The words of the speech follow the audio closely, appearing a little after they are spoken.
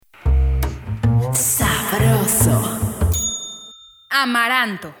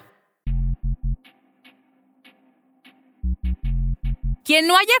Amaranto. Quien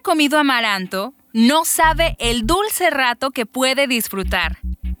no haya comido amaranto no sabe el dulce rato que puede disfrutar.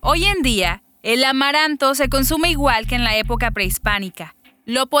 Hoy en día, el amaranto se consume igual que en la época prehispánica.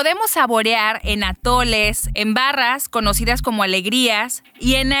 Lo podemos saborear en atoles, en barras conocidas como alegrías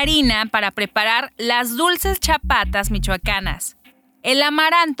y en harina para preparar las dulces chapatas michoacanas. El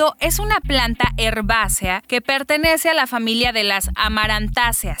amaranto es una planta herbácea que pertenece a la familia de las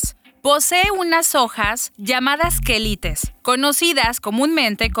amarantáceas. Posee unas hojas llamadas quelites, conocidas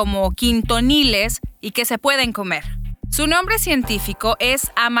comúnmente como quintoniles y que se pueden comer. Su nombre científico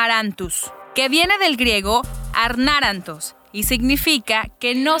es Amaranthus, que viene del griego arnárantos y significa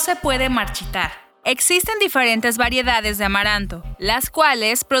que no se puede marchitar. Existen diferentes variedades de amaranto, las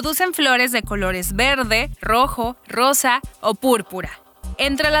cuales producen flores de colores verde, rojo, rosa o púrpura.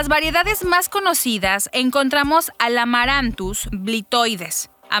 Entre las variedades más conocidas encontramos al Amaranthus blitoides,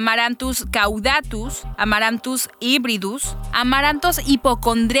 Amaranthus caudatus, Amaranthus hybridus, Amaranthus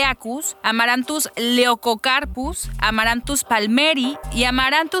hypochondriacus, Amaranthus leucocarpus, Amaranthus palmeri y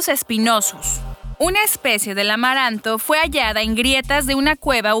Amaranthus spinosus. Una especie del amaranto fue hallada en grietas de una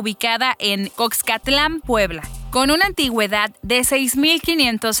cueva ubicada en Coxcatlán, Puebla, con una antigüedad de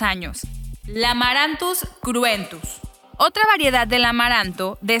 6.500 años. La Amaranthus cruentus. Otra variedad del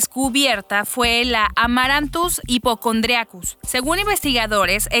amaranto descubierta fue la Amaranthus hypochondriacus. Según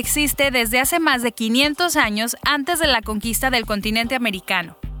investigadores, existe desde hace más de 500 años antes de la conquista del continente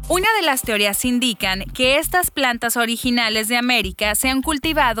americano. Una de las teorías indican que estas plantas originales de América se han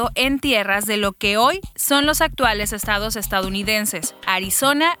cultivado en tierras de lo que hoy son los actuales estados estadounidenses,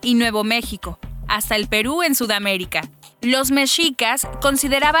 Arizona y Nuevo México, hasta el Perú en Sudamérica. Los mexicas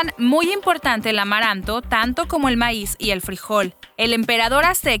consideraban muy importante el amaranto tanto como el maíz y el frijol. El emperador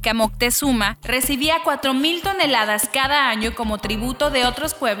azteca Moctezuma recibía 4,000 toneladas cada año como tributo de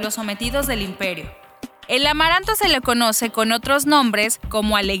otros pueblos sometidos del imperio. El amaranto se le conoce con otros nombres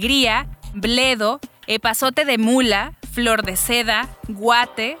como alegría, bledo, epazote de mula, flor de seda,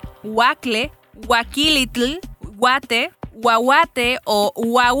 guate, huacle, huaquilitl, guate, huahuate o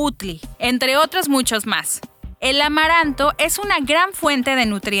huautli, entre otros muchos más. El amaranto es una gran fuente de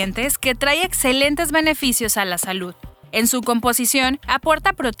nutrientes que trae excelentes beneficios a la salud. En su composición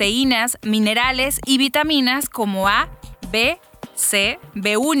aporta proteínas, minerales y vitaminas como A, B, C,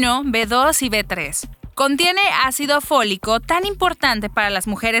 B1, B2 y B3. Contiene ácido fólico tan importante para las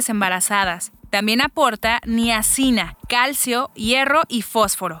mujeres embarazadas. También aporta niacina, calcio, hierro y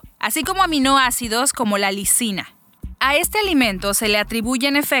fósforo, así como aminoácidos como la lisina. A este alimento se le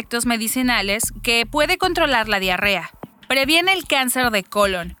atribuyen efectos medicinales que puede controlar la diarrea. Previene el cáncer de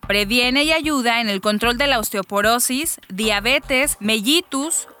colon, previene y ayuda en el control de la osteoporosis, diabetes,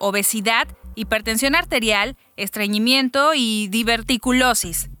 mellitus, obesidad, hipertensión arterial, estreñimiento y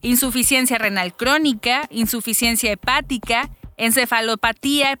diverticulosis, insuficiencia renal crónica, insuficiencia hepática,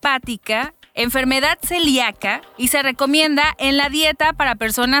 encefalopatía hepática, enfermedad celíaca y se recomienda en la dieta para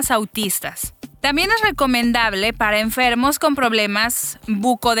personas autistas. También es recomendable para enfermos con problemas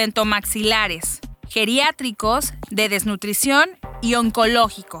bucodentomaxilares, geriátricos, de desnutrición y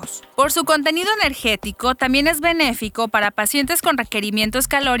oncológicos. Por su contenido energético, también es benéfico para pacientes con requerimientos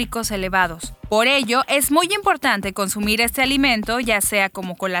calóricos elevados. Por ello, es muy importante consumir este alimento, ya sea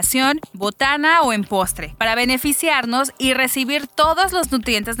como colación, botana o en postre, para beneficiarnos y recibir todos los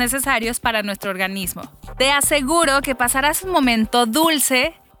nutrientes necesarios para nuestro organismo. Te aseguro que pasarás un momento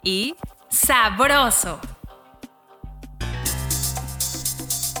dulce y sabroso.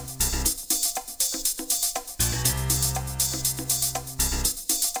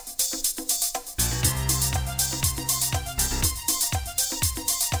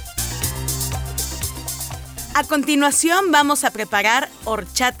 A continuación vamos a preparar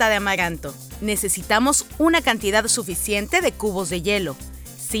horchata de amaranto. Necesitamos una cantidad suficiente de cubos de hielo,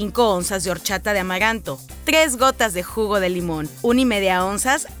 5 onzas de horchata de amaranto, 3 gotas de jugo de limón, 1,5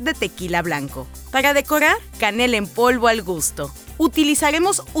 onzas de tequila blanco. Para decorar, canela en polvo al gusto.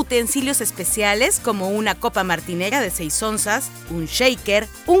 Utilizaremos utensilios especiales como una copa martinera de 6 onzas, un shaker,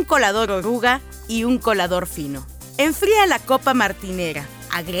 un colador oruga y un colador fino. Enfría la copa martinera.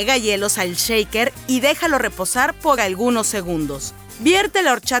 Agrega hielos al shaker y déjalo reposar por algunos segundos. Vierte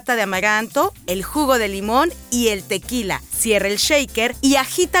la horchata de amaranto, el jugo de limón y el tequila. Cierra el shaker y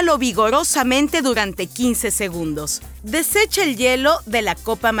agítalo vigorosamente durante 15 segundos. Desecha el hielo de la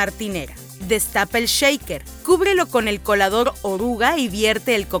copa martinera. Destapa el shaker, cúbrelo con el colador oruga y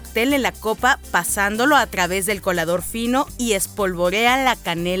vierte el cóctel en la copa pasándolo a través del colador fino y espolvorea la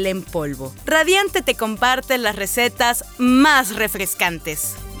canela en polvo. Radiante te comparte las recetas más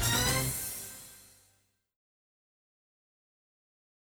refrescantes.